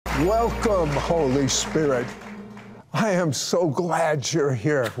Welcome, Holy Spirit. I am so glad you're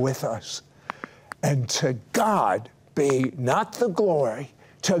here with us. And to God be not the glory,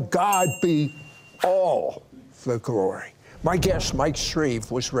 to God be all the glory. My guest, Mike Shreve,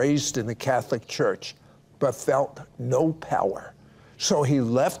 was raised in the Catholic Church, but felt no power. So he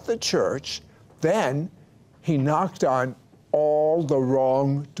left the church. Then he knocked on all the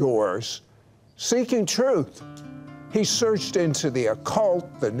wrong doors, seeking truth. He searched into the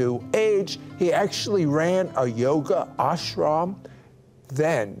occult, the New Age. He actually ran a yoga ashram.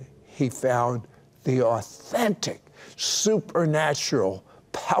 Then he found the authentic, supernatural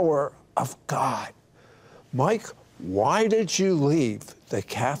power of God. Mike, why did you leave the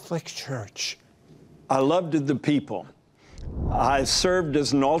Catholic Church? I loved the people. I served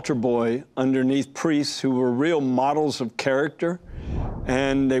as an altar boy underneath priests who were real models of character,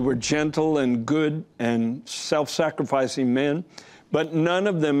 and they were gentle and good and self-sacrificing men, but none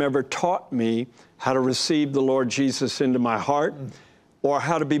of them ever taught me how to receive the Lord Jesus into my heart or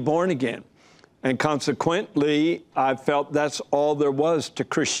how to be born again. And consequently, I felt that's all there was to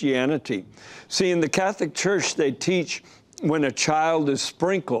Christianity. See, in the Catholic Church, they teach when a child is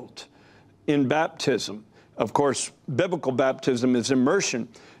sprinkled in baptism. Of course, biblical baptism is immersion,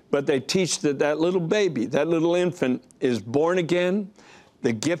 but they teach that that little baby, that little infant is born again.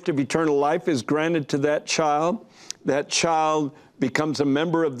 The gift of eternal life is granted to that child. That child becomes a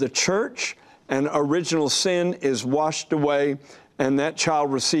member of the church, and original sin is washed away, and that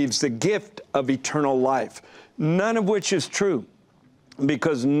child receives the gift of eternal life, none of which is true,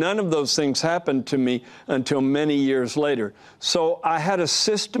 because none of those things happened to me until many years later. So I had a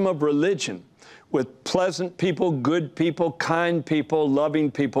system of religion with pleasant people, good people, kind people,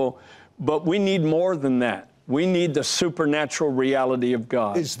 loving people, but we need more than that. We need the supernatural reality of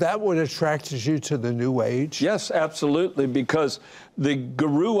God. Is that what attracted you to the New Age? Yes, absolutely, because the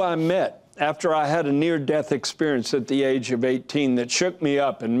guru I met after I had a near-death experience at the age of 18 that shook me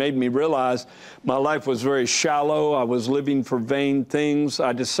up and made me realize my life was very shallow. I was living for vain things.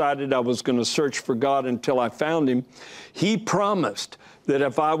 I decided I was going to search for God until I found him. He promised that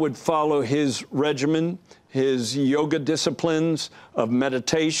if I would follow his regimen, his yoga disciplines of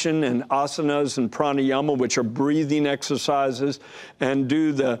meditation and asanas and pranayama, which are breathing exercises, and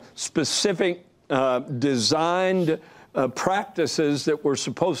do the specific designed practices that were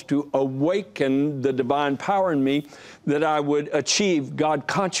supposed to awaken the divine power in me, that I would achieve God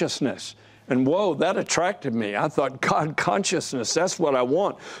consciousness. And whoa, that attracted me. I thought, God consciousness, that's what I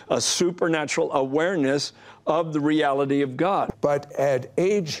want, a supernatural awareness of the reality of God. But at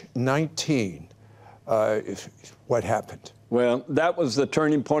age 19, what happened? Well, that was the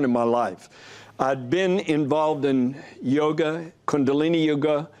turning point in my life. I'd been involved in yoga, Kundalini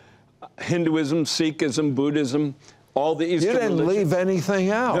yoga, Hinduism, Sikhism, Buddhism, all the Eastern religions. You didn't leave anything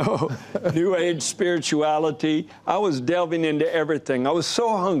out. No, New Age spirituality. I was delving into everything. I was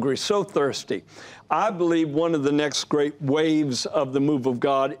so hungry, so thirsty. I believe one of the next great waves of the move of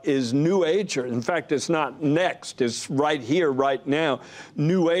God is New Agers. In fact, it's not next, it's right here, right now.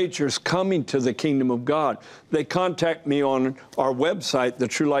 New Agers coming to the kingdom of God. They contact me on our website,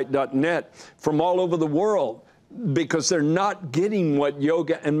 thetruelight.net, from all over the world, because they're not getting what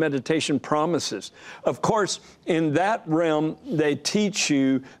yoga and meditation promises. Of course, in that realm, they teach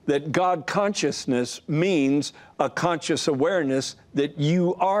you that God consciousness means a conscious awareness that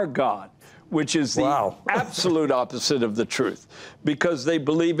you are God, which is the absolute opposite of the truth, because they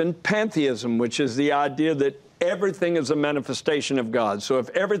believe in pantheism, which is the idea that everything is a manifestation of God. So if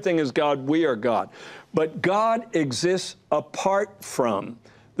everything is God, we are God. But God exists apart from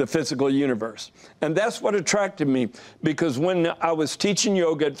the physical universe. And that's what attracted me, because when I was teaching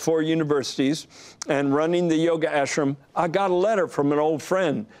yoga at 4 universities and running the yoga ashram, I got a letter from an old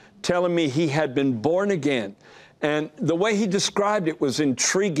friend telling me he had been born again. And the way he described it was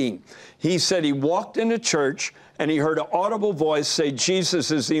intriguing. He said he walked into church and he heard an audible voice say,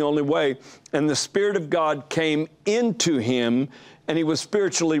 Jesus is the only way. And the Spirit of God came into him and he was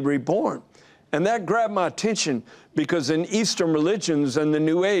spiritually reborn. And that grabbed my attention, because in Eastern religions and the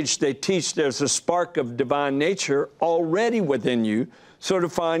New Age, they teach there's a spark of divine nature already within you. So to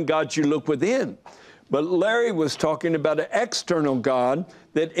find God, you look within. But Larry was talking about an external God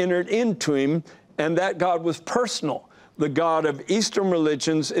that entered into him, and that God was personal. The God of Eastern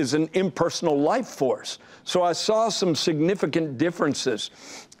religions is an impersonal life force. So I saw some significant differences.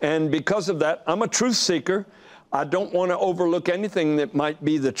 And because of that, I'm a truth seeker. I don't want to overlook anything that might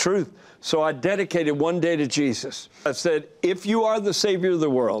be the truth. So I dedicated one day to Jesus. I said, if you are the Savior of the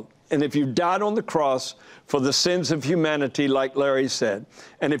world, and if you died on the cross for the sins of humanity, like Larry said,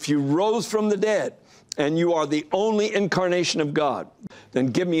 and if you rose from the dead, and you are the only incarnation of God, then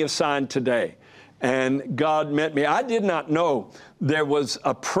give me a sign today. And God met me. I did not know there was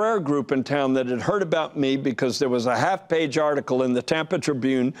a prayer group in town that had heard about me because there was a half-page article in the Tampa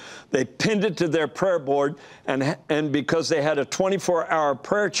Tribune. They pinned it to their prayer board, and because they had a 24-hour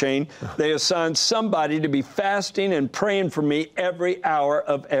prayer chain, they assigned somebody to be fasting and praying for me every hour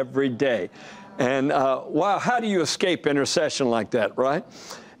of every day. And wow, how do you escape intercession like that, right?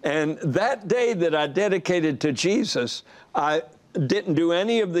 And that day that I dedicated to Jesus, I didn't do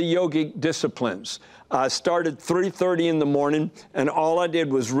any of the yogic disciplines. I started 3:30 in the morning, and all I did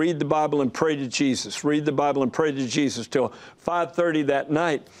was read the Bible and pray to Jesus, read the Bible and pray to Jesus till 5:30 that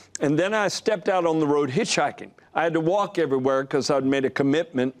night. And then I stepped out on the road hitchhiking. I had to walk everywhere because I'd made a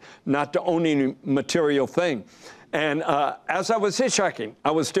commitment not to own any material thing. And as I was hitchhiking,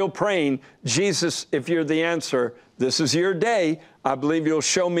 I was still praying, Jesus, if you're the answer, this is your day. I believe you'll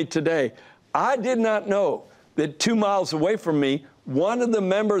show me today. I did not know that 2 miles away from me, one of the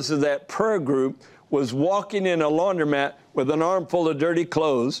members of that prayer group was walking in a laundromat with an armful of dirty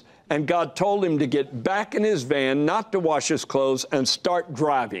clothes, and God told him to get back in his van, not to wash his clothes, and start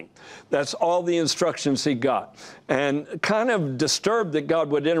driving. That's all the instructions he got. And kind of disturbed that God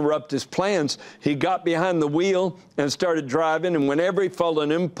would interrupt his plans, he got behind the wheel and started driving, and whenever he felt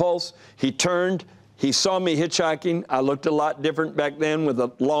an impulse, he turned. He saw me hitchhiking. I looked a lot different back then with a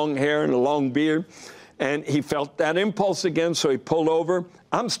long hair and a long beard. And he felt that impulse again, so he pulled over.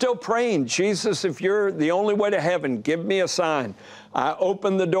 I'm still praying, Jesus, if you're the only way to heaven, give me a sign. I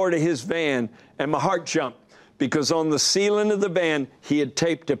opened the door to his van, and my heart jumped, because on the ceiling of the van, he had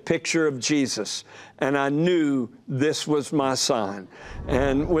taped a picture of Jesus. And I knew this was my sign.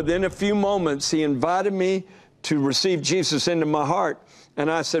 And within a few moments, he invited me to receive Jesus into my heart. And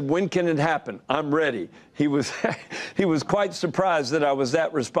I said, when can it happen? I'm ready. He was quite surprised that I was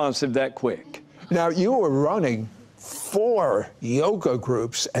that responsive that quick. Now, you were running 4 yoga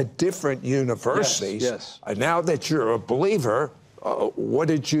groups at different universities. Yes. Now that you're a believer, what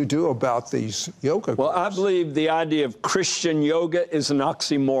did you do about these yoga groups? Well, I believe the idea of Christian yoga is an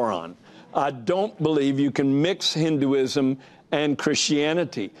oxymoron. I don't believe you can mix Hinduism and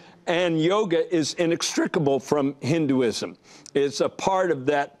Christianity. And yoga is inextricable from Hinduism. It's a part of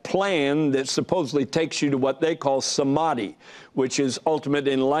that plan that supposedly takes you to what they call samadhi, which is ultimate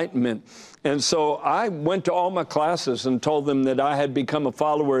enlightenment. And so I went to all my classes and told them that I had become a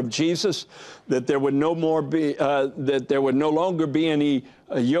follower of Jesus, that there would no longer be any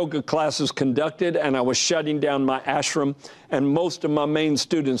yoga classes conducted, and I was shutting down my ashram. And most of my main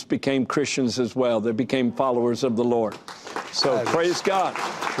students became Christians as well. They became followers of the Lord. So praise God.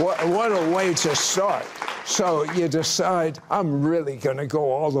 What a way to start. So you decide, I'm really going to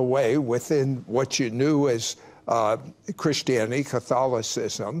go all the way within what you knew as Christianity,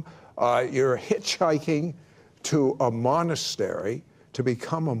 Catholicism. You're hitchhiking to a monastery to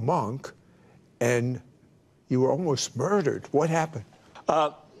become a monk, and you were almost murdered. What happened?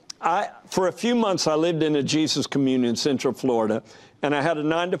 For a few months, I lived in a Jesus community in Central Florida, and I had a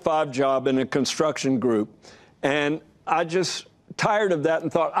 9-to-5 job in a construction group. And I just tired of that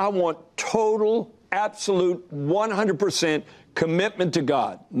and thought, I want total, absolute, 100% commitment to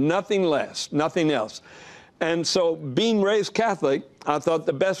God. Nothing less, nothing else. And so being raised Catholic, I thought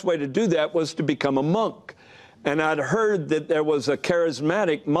the best way to do that was to become a monk. And I'd heard that there was a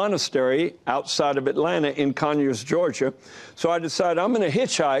charismatic monastery outside of Atlanta in Conyers, Georgia. So I decided I'm going to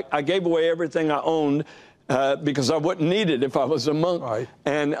hitchhike. I gave away everything I owned because I wouldn't need it if I was a monk. Right.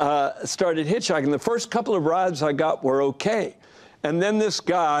 And started hitchhiking. The first couple of rides I got were okay. And then this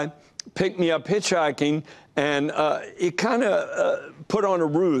guy picked me up hitchhiking, and he kind of put on a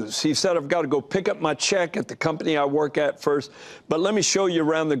ruse. He said, I've got to go pick up my check at the company I work at first, but let me show you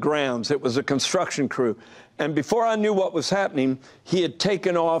around the grounds. It was a construction crew. And before I knew what was happening, he had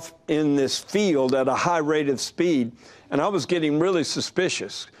taken off in this field at a high rate of speed, and I was getting really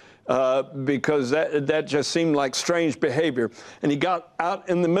suspicious because that just seemed like strange behavior. And he got out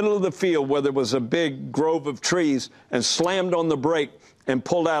in the middle of the field where there was a big grove of trees and slammed on the brake and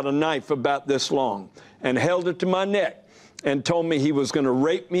pulled out a knife about this long and held it to my neck and told me he was going to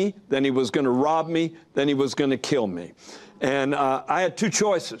rape me, then he was going to rob me, then he was going to kill me. And I had 2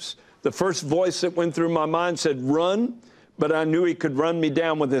 choices. The first voice that went through my mind said, run, but I knew he could run me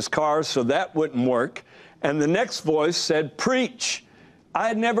down with his car, so that wouldn't work. And the next voice said, preach. I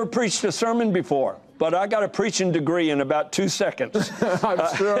had never preached a sermon before. but I got a preaching degree in about 2 seconds.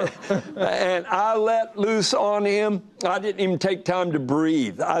 I'm sure. And I let loose on him. I didn't even take time to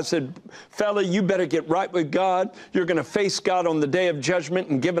breathe. I said, fella, you better get right with God. You're going to face God on the day of judgment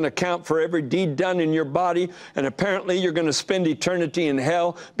and give an account for every deed done in your body. And apparently you're going to spend eternity in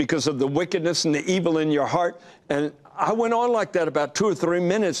hell because of the wickedness and the evil in your heart. And I went on like that about 2 or 3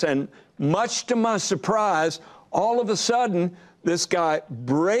 minutes. And much to my surprise, all of a sudden, this guy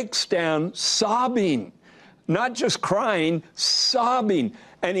breaks down sobbing, not just crying, sobbing.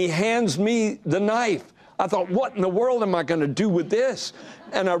 And he hands me the knife. I thought, what in the world am I going to do with this?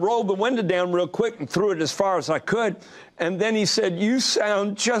 And I rolled the window down real quick and threw it as far as I could. And then he said, you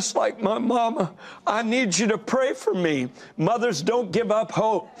sound just like my mama. I need you to pray for me. Mothers, don't give up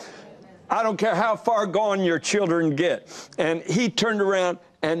hope. I don't care how far gone your children get. And he turned around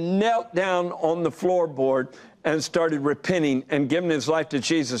and knelt down on the floorboard and started repenting and giving his life to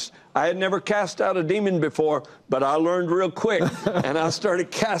Jesus. I had never cast out a demon before, but I learned real quick, and I started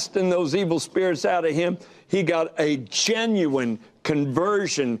casting those evil spirits out of him. He got a genuine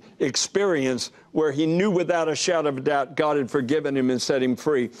conversion experience where he knew without a shadow of a doubt God had forgiven him and set him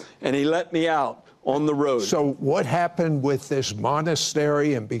free, and he let me out on the road. So what happened with this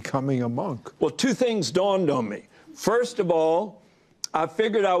monastery and becoming a monk? Well, 2 things dawned on me. First of all, I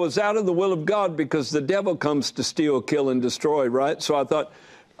figured I was out of the will of God because the devil comes to steal, kill, and destroy, right? So I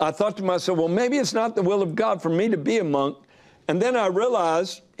thought to myself, well, maybe it's not the will of God for me to be a monk. And then I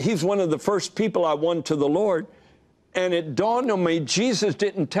realized he's one of the first people I won to the Lord. And it dawned on me, Jesus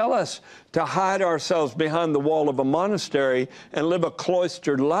didn't tell us to hide ourselves behind the wall of a monastery and live a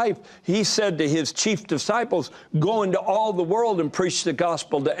cloistered life. He said to his chief disciples, go into all the world and preach the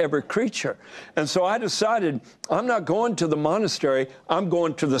gospel to every creature. And so I decided, I'm not going to the monastery, I'm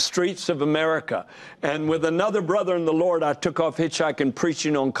going to the streets of America. And with another brother in the Lord, I took off hitchhiking,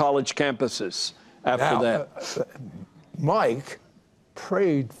 preaching on college campuses after that. Mike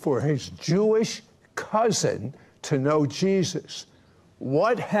prayed for his Jewish cousin to know Jesus.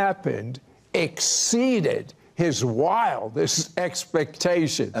 What happened exceeded his wildest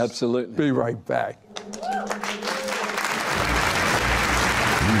expectations. Absolutely. Be right back.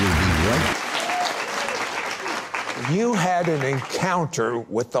 You had an encounter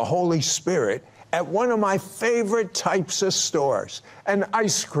with the Holy Spirit at one of my favorite types of stores, an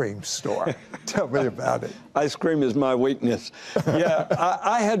ice cream store. Tell me about it. Ice cream is my weakness. Yeah,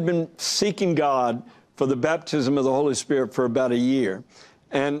 I had been seeking God for the baptism of the Holy Spirit for about a year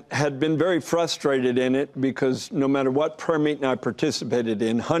and had been very frustrated in it because no matter what prayer meeting I participated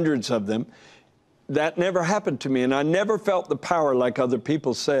in, hundreds of them, that never happened to me, and I never felt the power like other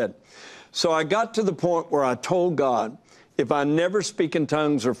people said. So I got to the point where I told God, if I never speak in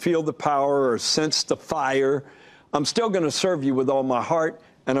tongues or feel the power or sense the fire, I'm still going to serve you with all my heart,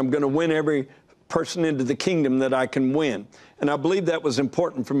 and I'm going to win every person into the kingdom that I can win. And I believe that was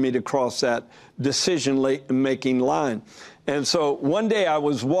important for me to cross that decision-making line. And so one day I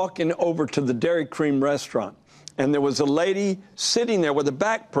was walking over to the Dairy Cream restaurant, and there was a lady sitting there with a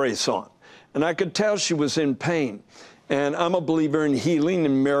back brace on, and I could tell she was in pain. And I'm a believer in healing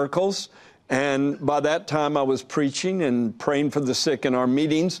and miracles. And by that time, I was preaching and praying for the sick in our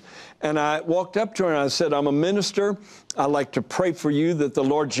meetings. And I walked up to her and I said, I'm a minister. I'd like to pray for you that the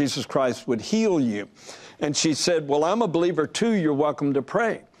Lord Jesus Christ would heal you. And she said, well, I'm a believer too. You're welcome to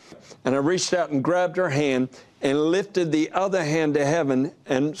pray. And I reached out and grabbed her hand and lifted the other hand to heaven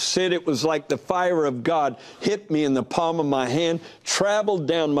and said it was like the fire of God hit me in the palm of my hand, traveled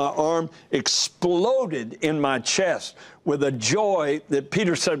down my arm, exploded in my chest with a joy that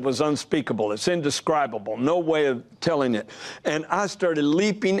Peter said was unspeakable. It's indescribable, no way of telling it. And I started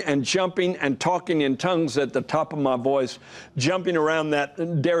leaping and jumping and talking in tongues at the top of my voice, jumping around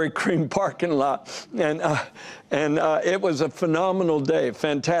that Dairy Cream parking lot. And it was a phenomenal day, a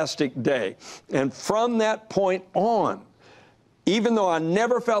fantastic day. And from that point on, even though I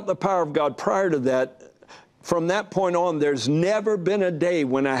never felt the power of God prior to that, from that point on, there's never been a day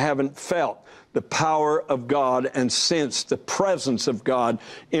when I haven't felt the power of God and sensed the presence of God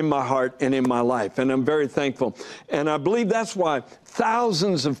in my heart and in my life. And I'm very thankful. And I believe that's why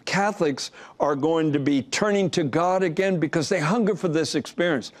thousands of Catholics are going to be turning to God again, because they hunger for this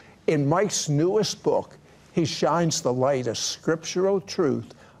experience. In Mike's newest book, he shines the light of scriptural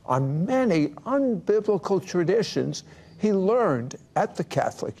truth on many unbiblical traditions he learned at the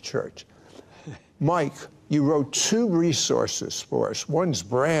Catholic Church. Mike, you wrote 2 resources for us. One's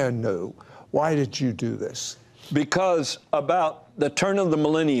brand new. Why did you do this? Because about the turn of the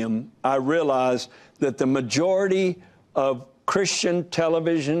millennium, I realized that the majority of Christian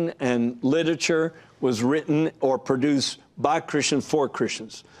television and literature was written or produced by Christians for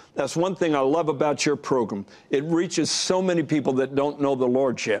Christians. That's one thing I love about your program. It reaches so many people that don't know the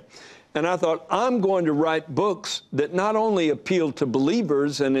Lord yet. And I thought, I'm going to write books that not only appeal to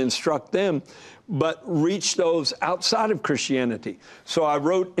believers and instruct them, but reach those outside of Christianity. So I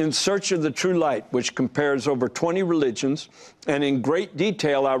wrote In Search of the True Light, which compares over 20 religions, and in great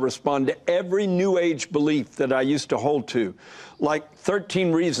detail I respond to every New Age belief that I used to hold to, like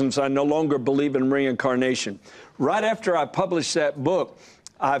 13 Reasons I No Longer Believe in Reincarnation. Right after I published that book,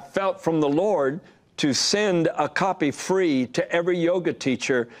 I felt from the Lord to send a copy free to every yoga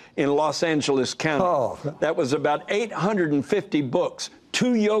teacher in Los Angeles County. Oh. That was about 850 books.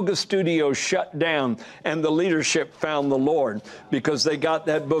 2 yoga studios shut down, and the leadership found the Lord because they got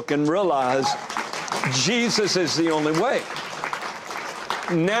that book and realized Jesus is the only way.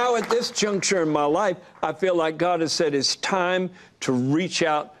 Now, at this juncture in my life, I feel like God has said it's time to reach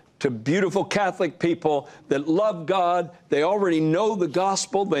out to beautiful Catholic people that love God. They already know the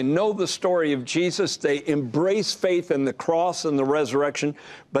gospel. They know the story of Jesus. They embrace faith in the cross and the resurrection,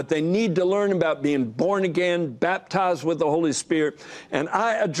 but they need to learn about being born again, baptized with the Holy Spirit. And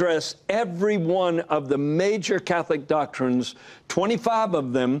I address every one of the major Catholic doctrines, 25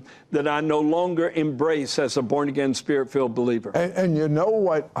 of them, that I no longer embrace as a born-again, Spirit-filled believer. And you know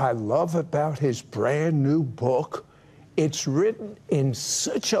what I love about his brand new book? It's written in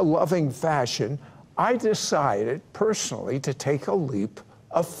such a loving fashion, I decided personally to take a leap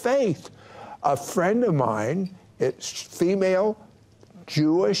of faith. A friend of mine, it's female,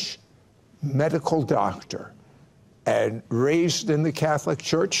 Jewish medical doctor, and raised in the Catholic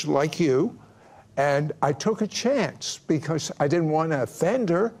Church like you, and I took a chance because I didn't want to offend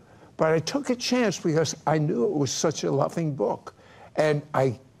her, but I took a chance because I knew it was such a loving book. And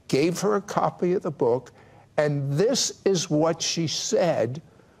I gave her a copy of the book, and this is what she said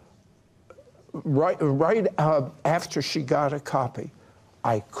right after she got a copy.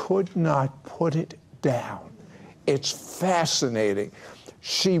 I could not put it down. It's fascinating.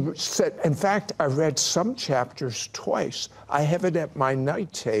 She said, in fact, I read some chapters twice. I have it at my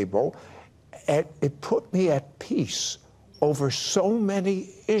night table, and it put me at peace over so many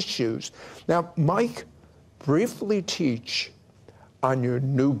issues. Now, Mike, briefly teach on your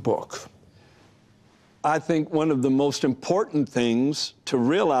new book. I think one of the most important things to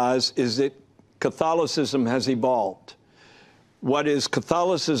realize is that Catholicism has evolved. What is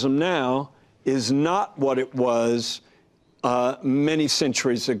Catholicism now is not what it was many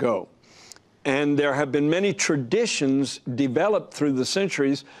centuries ago. And there have been many traditions developed through the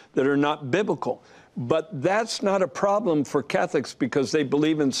centuries that are not biblical. But that's not a problem for Catholics because they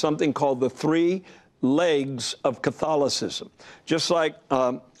believe in something called the 3 legs of Catholicism. Just like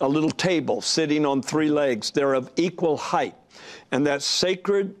a little table sitting on 3 legs, they're of equal height. And that's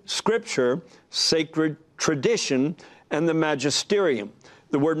sacred scripture, sacred tradition, and the magisterium.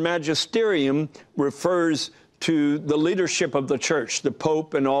 The word magisterium refers to the leadership of the church, the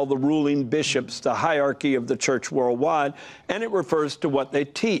Pope and all the ruling bishops, the hierarchy of the church worldwide, and it refers to what they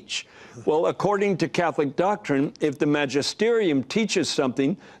teach. Well, according to Catholic doctrine, if the magisterium teaches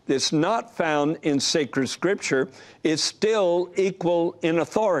something that's not found in sacred scripture, it's still equal in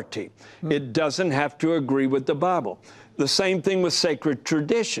authority. It doesn't have to agree with the Bible. The same thing with sacred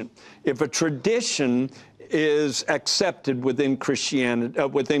tradition. If a tradition is accepted within Christianity,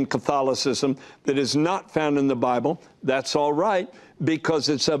 within Catholicism, that is not found in the Bible, that's all right, because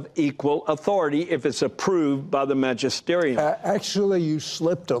it's of equal authority if it's approved by the magisterium. Actually, you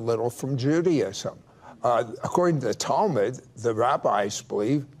slipped a little from Judaism. According to the Talmud, the rabbis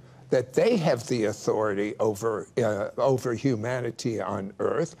believe that they have the authority over humanity on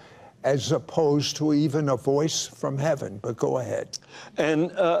earth, as opposed to even a voice from heaven. But go ahead.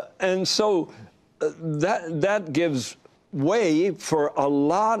 And so that gives way for a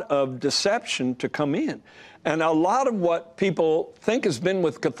lot of deception to come in. And a lot of what people think has been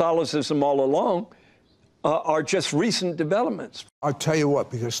with Catholicism all along are just recent developments. I'll tell you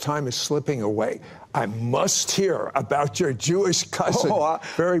what, because time is slipping away, I must hear about your Jewish cousin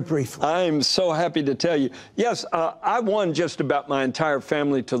very briefly. I'm so happy to tell you. Yes, I won just about my entire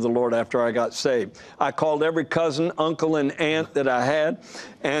family to the Lord after I got saved. I called every cousin, uncle, and aunt that I had.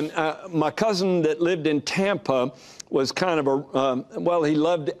 And my cousin that lived in Tampa was kind of well, he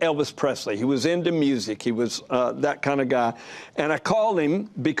loved Elvis Presley. He was into music. He was that kind of guy. And I called him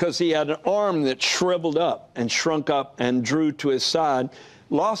because he had an arm that shriveled up and shrunk up and drew to his side,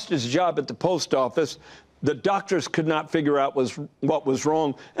 lost his job at the post office, The doctors could not figure out what was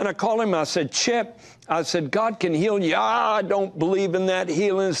wrong. And I called him, I said, Chip, I said, God can heal you. I don't believe in that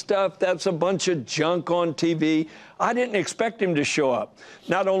healing stuff. That's a bunch of junk on TV. I didn't expect him to show up.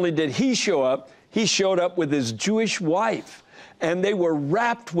 Not only did he show up, he showed up with his Jewish wife. And they were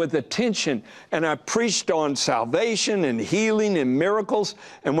wrapped with attention. And I preached on salvation and healing and miracles.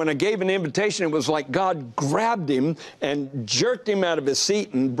 And when I gave an invitation, it was like God grabbed him and jerked him out of his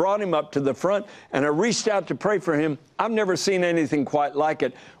seat and brought him up to the front. And I reached out to pray for him. I've never seen anything quite like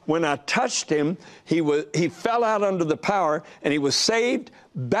it. When I touched him, he fell out under the power, and he was saved,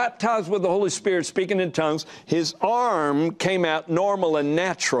 baptized with the Holy Spirit, speaking in tongues. His arm came out normal and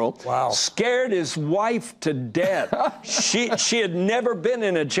natural. Wow. Scared his wife to death. She had never been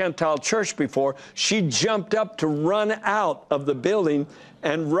in a Gentile church before. She jumped up to run out of the building,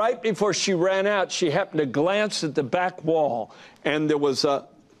 and right before she ran out, she happened to glance at the back wall, and there was a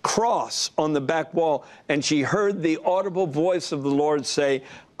cross on the back wall, and she heard the audible voice of the Lord say,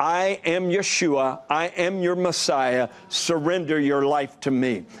 I am Yeshua, I am your Messiah, surrender your life to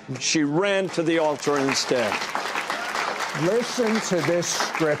me. She ran to the altar instead. Listen to this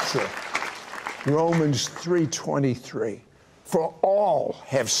scripture, Romans 3:23. For all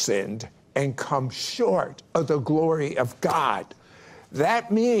have sinned and come short of the glory of God.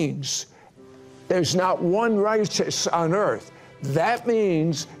 That means there's not one righteous on earth. That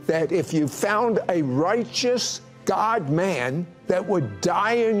means that if you found a righteous God-man that would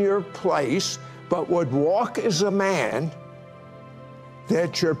die in your place, but would walk as a man,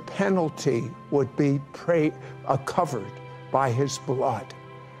 that your penalty would be covered by his blood.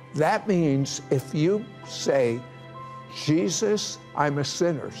 That means if you say, Jesus, I'm a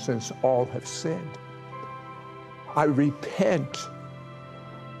sinner since all have sinned. I repent.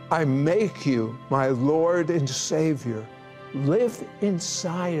 I make you my Lord and Savior. Live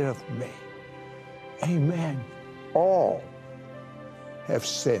inside of me. Amen. All have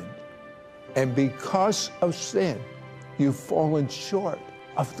sinned. And because of sin, you've fallen short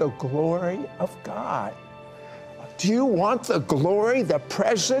of the glory of God. Do you want the glory, the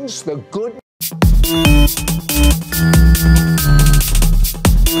presence, the goodness?